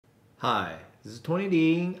Hi, this is Tony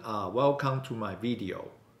Lin. Welcome to my video.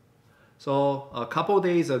 So a couple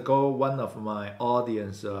days ago, one of my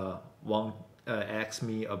audience asked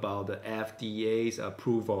me about the FDA's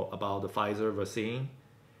approval about the Pfizer vaccine,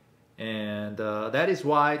 and that is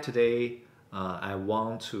why today I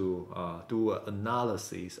want to do an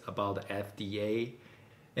analysis about the FDA.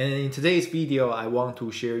 And in today's video, I want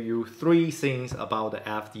to share you 3 things about the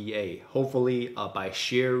FDA. Hopefully, by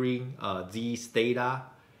sharing these data,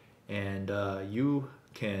 and you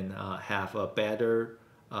can have a better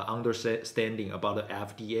understanding about the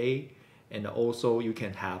FDA, and also you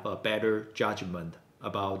can have a better judgment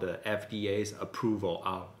about the FDA's approval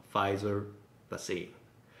of Pfizer vaccine.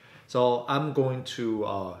 So I'm going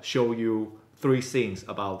to show you 3 things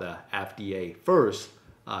about the FDA. First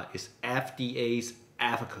is FDA's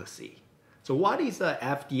efficacy. So what is the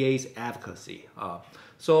FDA's efficacy?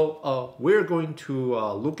 We're going to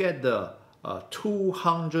look at the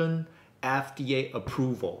 200 FDA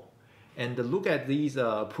approval and look at these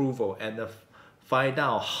approval and find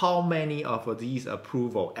out how many of these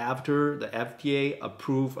approval after the FDA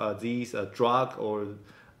approve these drug or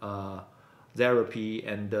therapy,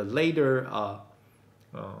 and later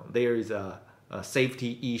there is a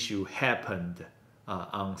safety issue happened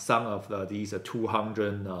on some of these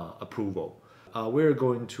 200 approval. We're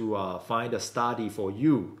going to find a study for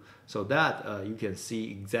you so that you can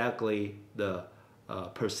see exactly the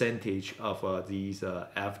percentage of these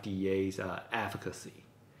FDA's efficacy.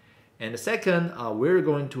 And the second, we're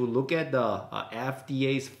going to look at the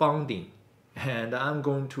FDA's funding, and I'm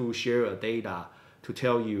going to share a data to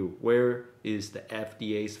tell you where is the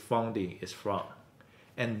FDA's funding is from.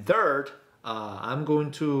 And third, I'm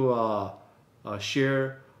going to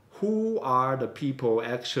share who are the people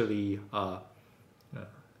actually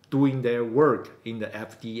doing their work in the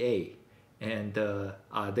FDA, and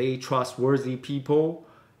are they trustworthy people,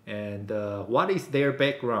 and what is their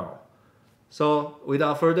background. So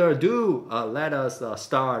without further ado, let us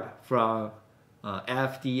start from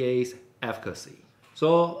FDA's efficacy.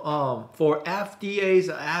 So for FDA's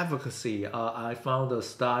efficacy, I found a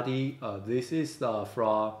study. This is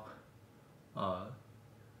from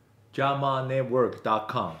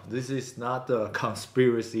JAMAnetwork.com. This is not a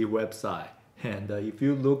conspiracy website. And if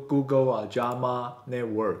you look Google JAMA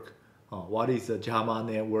Network, what is the JAMA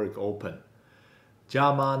Network open?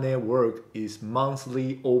 JAMA Network is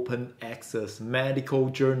monthly open access medical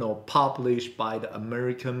journal published by the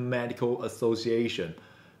American Medical Association,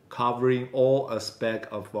 covering all aspects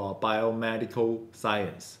of biomedical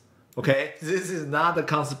science. Okay, this is not a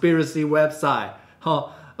conspiracy website.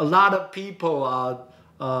 A lot of people are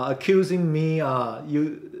accusing me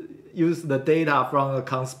use the data from a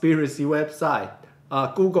conspiracy website.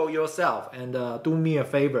 Google yourself and do me a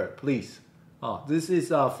favor, please. This is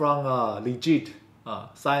from a legit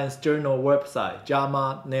science journal website,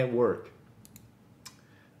 JAMA Network.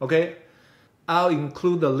 Okay, I'll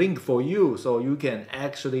include the link for you so you can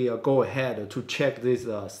actually go ahead to check this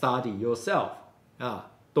study yourself.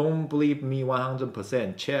 Don't believe me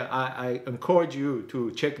 100%. I encourage you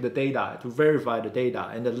to check the data, to verify the data,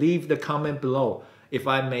 and leave the comment below if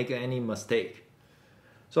I make any mistake.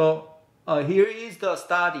 So here is the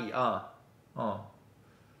study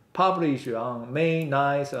published on May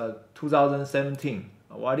 9th, 2017.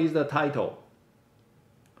 What is the title?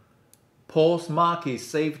 Postmarket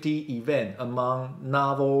safety event among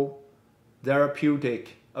novel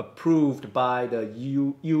therapeutic approved by the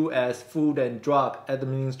U.S. Food and Drug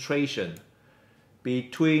Administration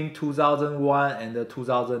between 2001 and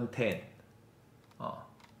 2010.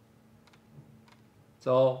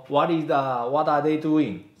 So what are they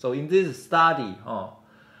doing? So in this study,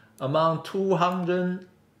 among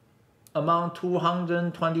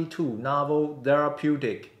 222 novel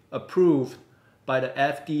therapeutic approved by the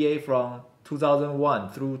FDA from 2001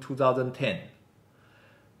 through 2010,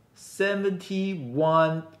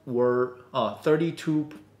 71 were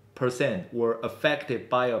 32% were affected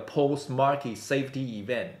by a post-market safety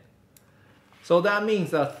event. So that means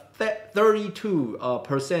that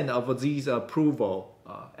 32% of these approval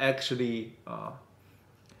actually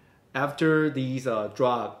after these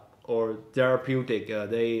drug or therapeutic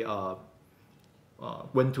they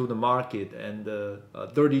went to the market, and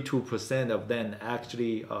 32% of them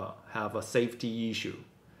actually have a safety issue.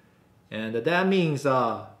 And that means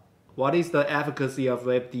what is the efficacy of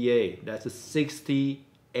FDA? That's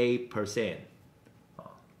 68%.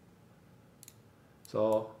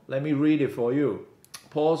 So let me read it for you.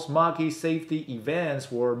 Post-market safety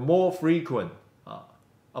events were more frequent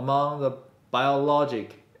among the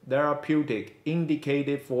biologic therapeutic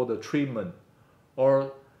indicated for the treatment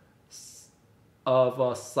or of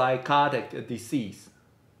a psychotic disease.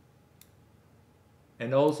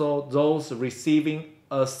 and also those receiving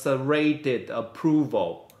accelerated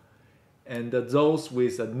approval, and those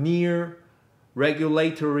with a near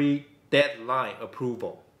regulatory deadline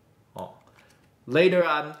approval. Later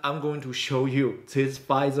I'm going to show you this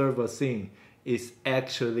Pfizer vaccine is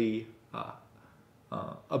actually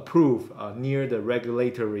approved near the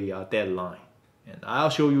regulatory deadline, and I'll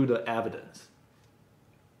show you the evidence.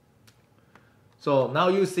 So now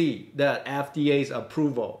you see that FDA's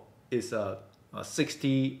approval is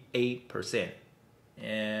 68%,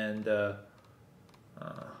 and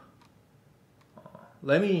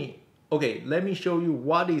let me show you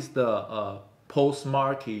what is the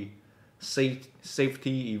post-market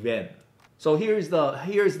safety event. So here's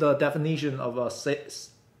the definition of a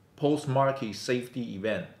post-market safety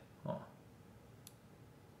event.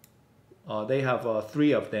 They have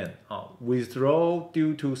 3 of them. Withdrawal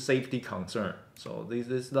due to safety concern. So this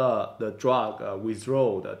is the drug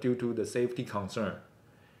withdrawal due to the safety concern.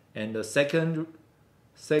 And the second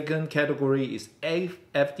category is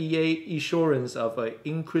FDA assurance of an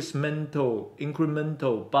incremental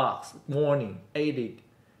box warning added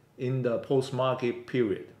in the post-market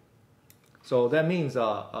period. So that means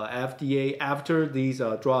FDA, after this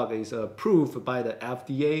drug is approved by the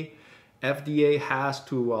FDA has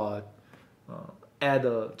to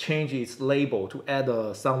change its label to add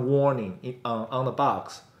some warning on the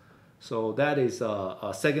box. So that is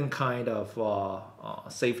a second kind of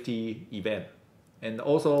safety event. And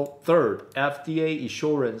also third, FDA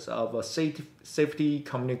assurance of safety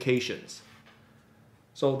communications.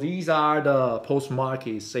 So these are the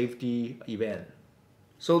post-market safety event.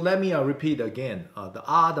 So let me repeat again. The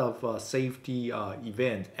odds of safety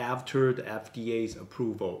event after the FDA's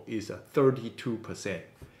approval is 32%.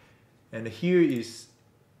 And here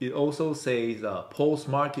it also says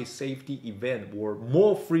post-market safety events were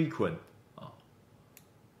more frequent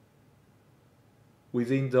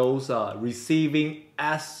within those receiving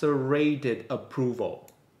accelerated approval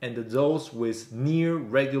and those with near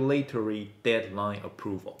regulatory deadline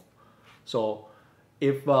approval. So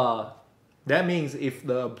if that means if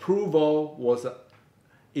the approval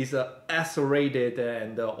is accelerated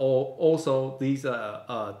and also this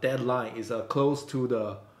deadline is close to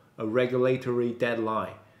the regulatory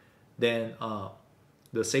deadline, then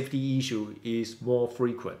the safety issue is more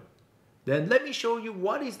frequent. Then let me show you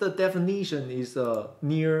what is the definition is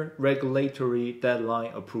near regulatory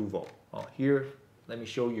deadline approval. Here, let me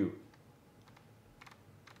show you.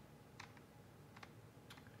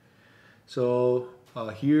 So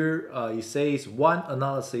here it says one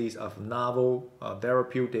analysis of novel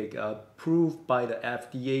therapeutic approved by the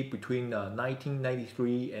FDA between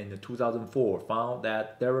 1993 and 2004 found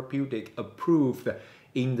that therapeutic approved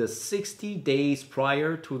in the 60 days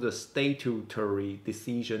prior to the statutory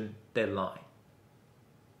decision deadline.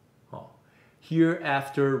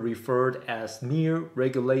 Hereafter referred as near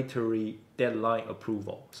regulatory deadline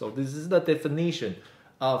approval. So this is the definition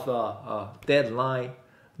of deadline,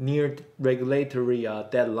 near regulatory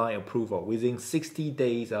deadline approval within 60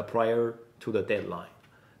 days prior to the deadline.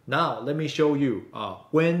 Now let me show you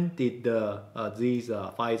when did these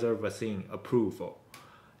Pfizer vaccine approval,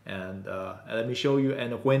 and let me show you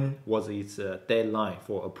and when was its deadline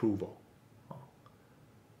for approval.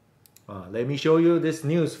 Let me show you this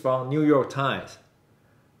news from New York Times.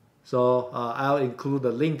 So I'll include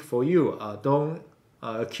the link for you. Don't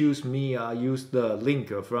accuse me use the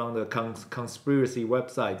link from the conspiracy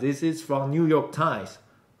website. This is from New York Times.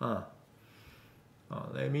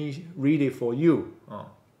 Let me read it for you.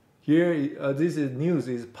 Here, this news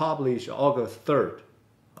is published August 3rd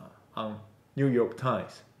on New York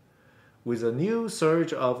Times. With a new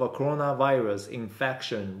surge of coronavirus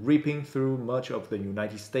infection ripping through much of the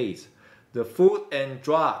United States, the Food and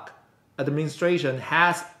Drug Administration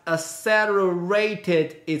has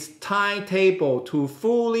accelerated its timetable to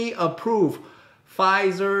fully approve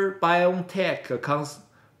Pfizer-BioNTech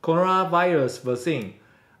coronavirus vaccine.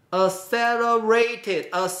 Accelerated.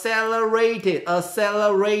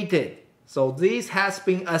 So this has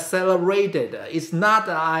been accelerated. It's not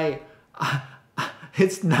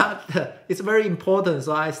it's very important,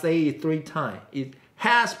 so I say it 3 times. It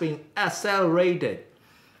has been accelerated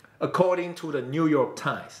according to the New York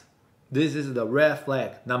Times. This is the red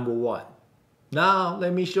flag number 1. Now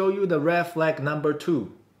let me show you the red flag number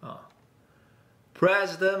 2.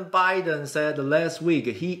 President Biden said last week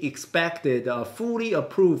he expected a fully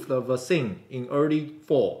approved vaccine in early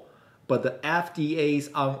fall, but the FDA's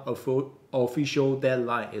unofficial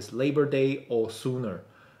deadline is Labor Day or sooner,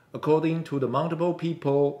 according to the multiple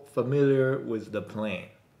people familiar with the plan.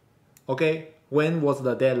 Okay, when was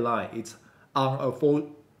the deadline? It's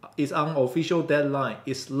its unofficial deadline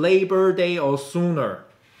is Labor Day or sooner,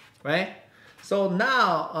 right? So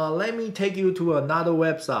now let me take you to another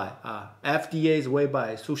website, FDA's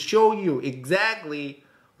website, to show you exactly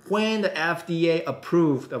when the FDA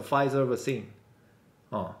approved the Pfizer vaccine.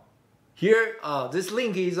 Here, this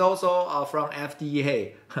link is also from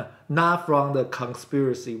FDA, not from the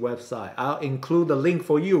conspiracy website. I'll include the link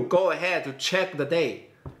for you. Go ahead to check the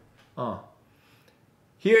date.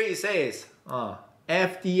 Here it says,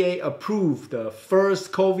 FDA approved the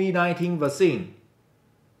first COVID-19 vaccine.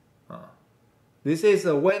 This is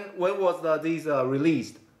when was these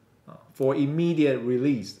released? For immediate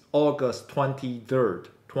release, August 23rd,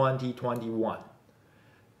 2021.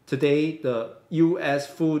 Today, the U.S.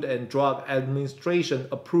 Food and Drug Administration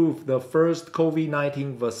approved the first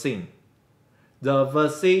COVID-19 vaccine. The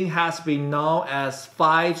vaccine has been known as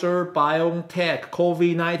Pfizer-BioNTech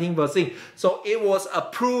COVID-19 vaccine. So it was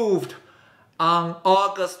approved on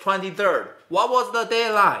August 23rd. What was the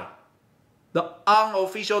deadline? The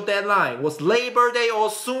unofficial deadline was Labor Day or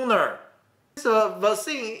sooner. This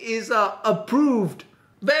vaccine is approved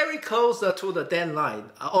very close to the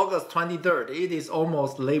deadline, August 23rd. It is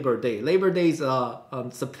almost Labor Day. Labor Day is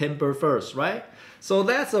September 1st, right? So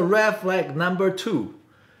that's a red flag number 2.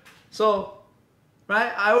 So,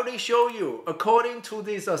 right, I already show you, according to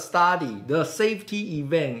this study, the safety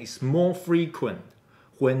event is more frequent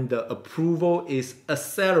when the approval is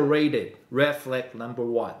accelerated, red flag number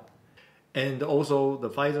 1. And also, the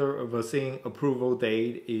Pfizer vaccine approval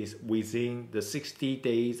date is within the 60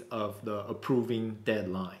 days of the approving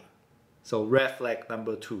deadline. So, red flag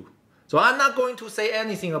number 2. So, I'm not going to say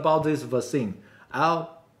anything about this vaccine.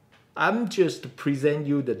 I'm just present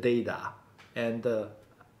you the data. And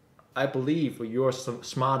I believe you're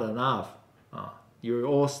smart enough. You're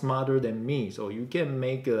all smarter than me. So, you can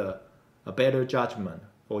make a better judgment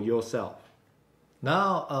for yourself.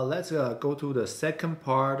 Now let's go to the second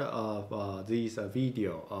part of this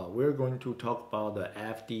video. We're going to talk about the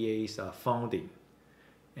FDA's funding.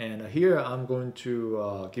 And here I'm going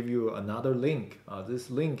to give you another link.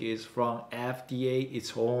 This link is from FDA,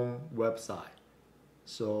 its own website.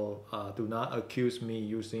 So do not accuse me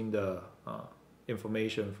using the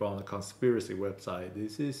information from the conspiracy website.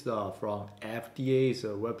 This is from FDA's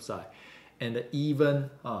website. And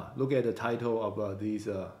even look at the title of this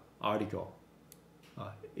article.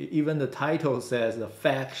 Even the title says the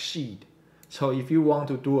fact sheet. So if you want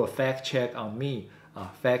to do a fact check on me,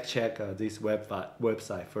 fact check this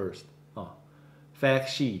website first. Fact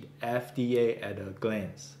sheet, FDA at a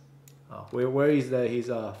glance. Where is his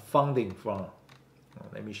funding from?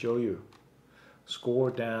 Let me show you. Scroll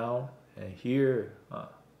down, and here,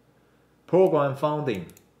 program funding.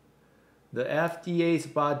 The FDA's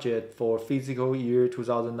budget for fiscal year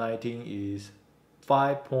 2019 is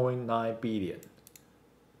 $5.9 billion.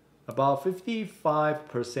 About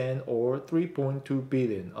 55% or $3.2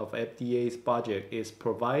 billion of FDA's budget is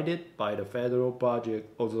provided by the federal budget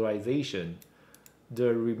authorization.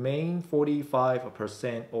 The remaining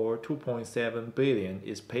 45% or $2.7 billion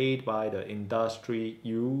is paid by the industry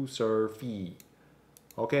user fee.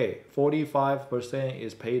 Okay, 45%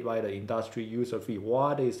 is paid by the industry user fee.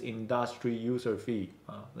 What is industry user fee?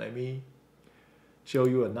 Let me show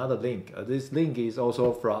you another link. This link is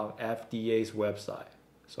also from FDA's website.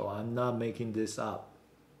 So I'm not making this up.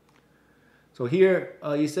 So here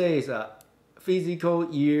it says fiscal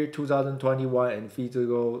year 2021 and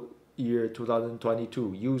fiscal year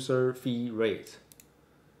 2022 user fee rates.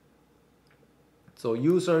 So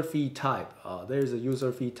user fee type, there's a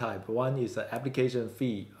user fee type. One is an application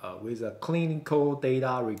fee with a clinical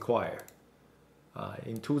data required.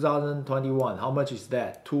 In 2021, how much is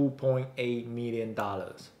that? $2.8 million.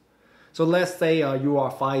 So let's say you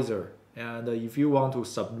are Pfizer. And if you want to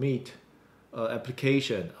submit an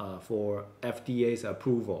application for FDA's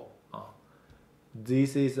approval,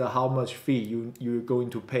 this is how much fee you're going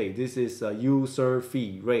to pay. This is a user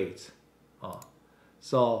fee rate.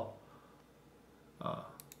 So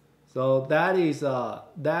that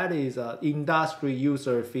is industry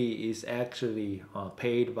user fee is actually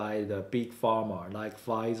paid by the big pharma like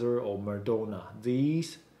Pfizer or Moderna.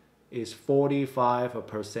 This is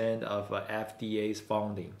 45% of FDA's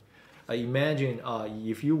funding. Imagine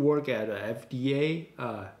if you work at FDA,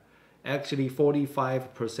 actually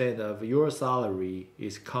 45% of your salary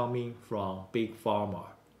is coming from big pharma.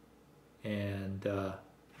 And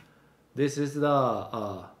this is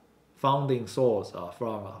the funding source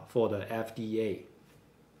for the FDA.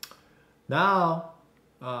 Now,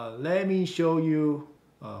 let me show you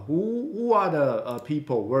who are the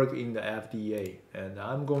people work in the FDA. And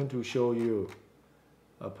I'm going to show you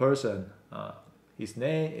a person. His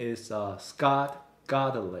name is Scott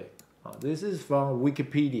Gottlieb. This is from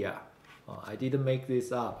Wikipedia. I didn't make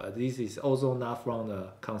this up. This is also not from the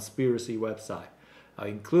conspiracy website. I'll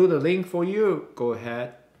include a link for you. Go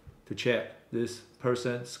ahead to check this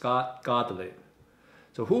person, Scott Gottlieb.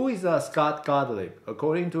 So who is Scott Gottlieb?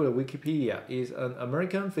 According to the Wikipedia, is an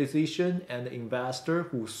American physician and investor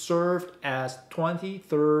who served as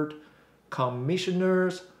 23rd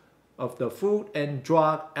Commissioner of the Food and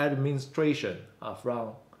Drug Administration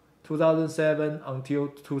from 2007 until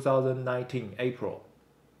 2019 April.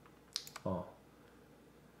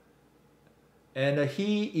 And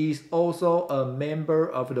he is also a member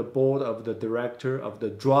of the board of the director of the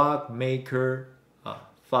drug maker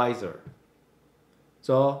Pfizer.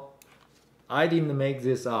 So I didn't make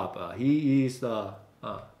this up. He is the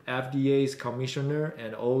FDA's commissioner,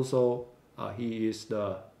 and also he is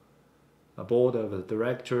the board of the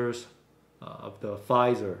directors of the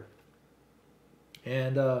Pfizer.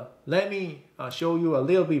 And let me show you a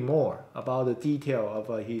little bit more about the detail of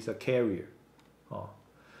his career.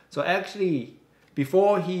 So actually,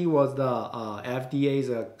 before he was the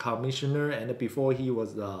FDA's commissioner, and before he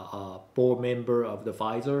was the board member of the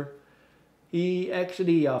Pfizer, he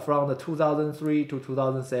actually from the 2003 to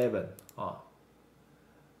 2007,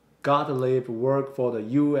 Gottlieb worked for the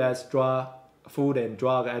U.S. Food and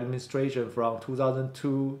Drug Administration from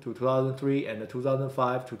 2002 to 2003 and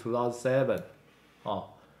 2005 to 2007.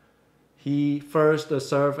 He first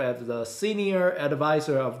served as the senior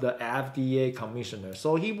advisor of the FDA commissioner.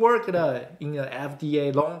 So he worked in the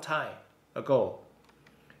FDA long time ago.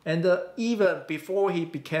 And even before he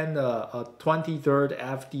became the 23rd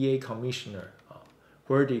FDA commissioner,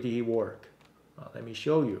 where did he work? Let me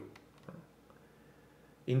show you.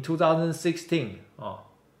 In 2016,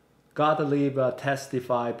 Gottlieb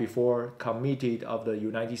testified before committee of the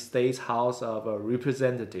United States House of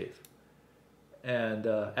Representatives. And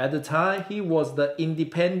at the time, he was the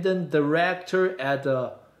independent director at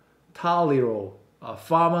Talioro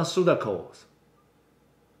Pharmaceuticals.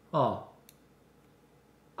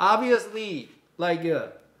 Obviously, like,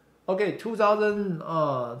 okay,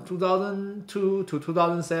 2002 to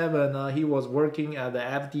 2007, he was working at the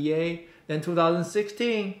FDA. Then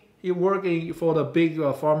 2016, he working for the big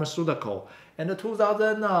pharmaceutical. And in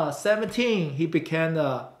 2017, he became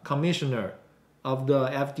the commissioner of the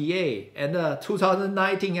FDA. And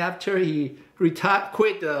 2019, after he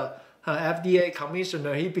quit the FDA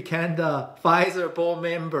commissioner, he became the Pfizer board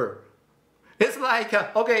member. It's like,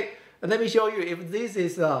 okay, let me show you. If this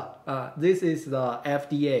is the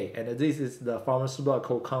FDA and this is the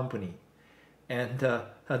pharmaceutical company, and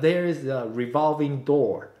there is a revolving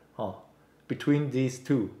door between these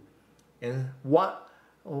two. And one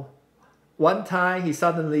time he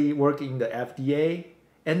suddenly worked in the FDA,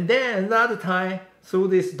 and then another time through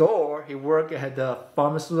this door he worked at the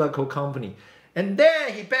pharmaceutical company, and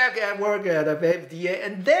then he back at work at the FDA,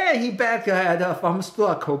 and then he back at a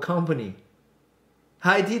pharmaceutical company.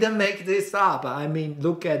 I didn't make this up. I mean,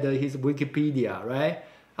 look at his Wikipedia, right?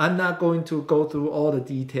 I'm not going to go through all the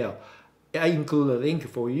detail. I include a link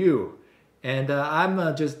for you. And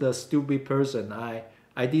I'm just a stupid person. I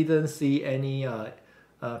didn't see any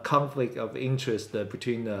conflict of interest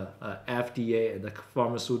between the FDA and the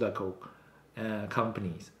pharmaceutical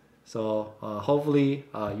companies. So hopefully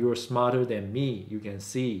you're smarter than me. You can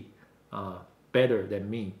see better than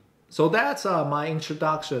me. So that's my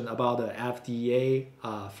introduction about the FDA.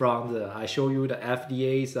 I show you the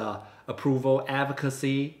FDA's approval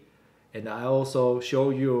efficacy, and I also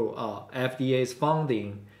show you FDA's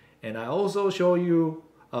funding, and I also show you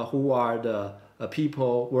who are the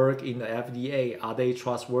people work in the FDA. Are they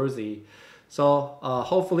trustworthy? So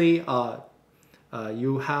hopefully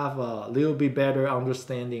you have a little bit better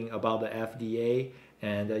understanding about the FDA,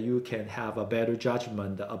 and you can have a better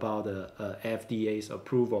judgment about the FDA's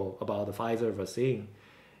approval about the Pfizer vaccine.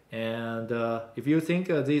 And if you think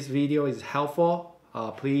this video is helpful,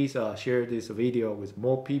 please share this video with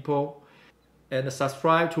more people, and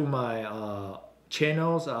subscribe to my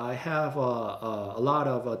channels. I have a lot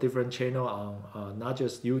of different channels on not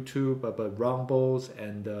just YouTube, but Rumbles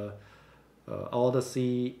and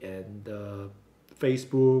Odysee and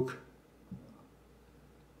Facebook,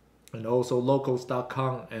 and also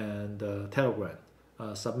locals.com and Telegram.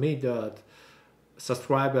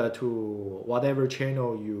 Subscribe to whatever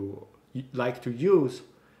channel you like to use,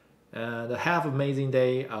 and have an amazing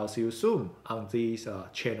day. I'll see you soon on these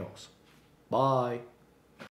channels. Bye.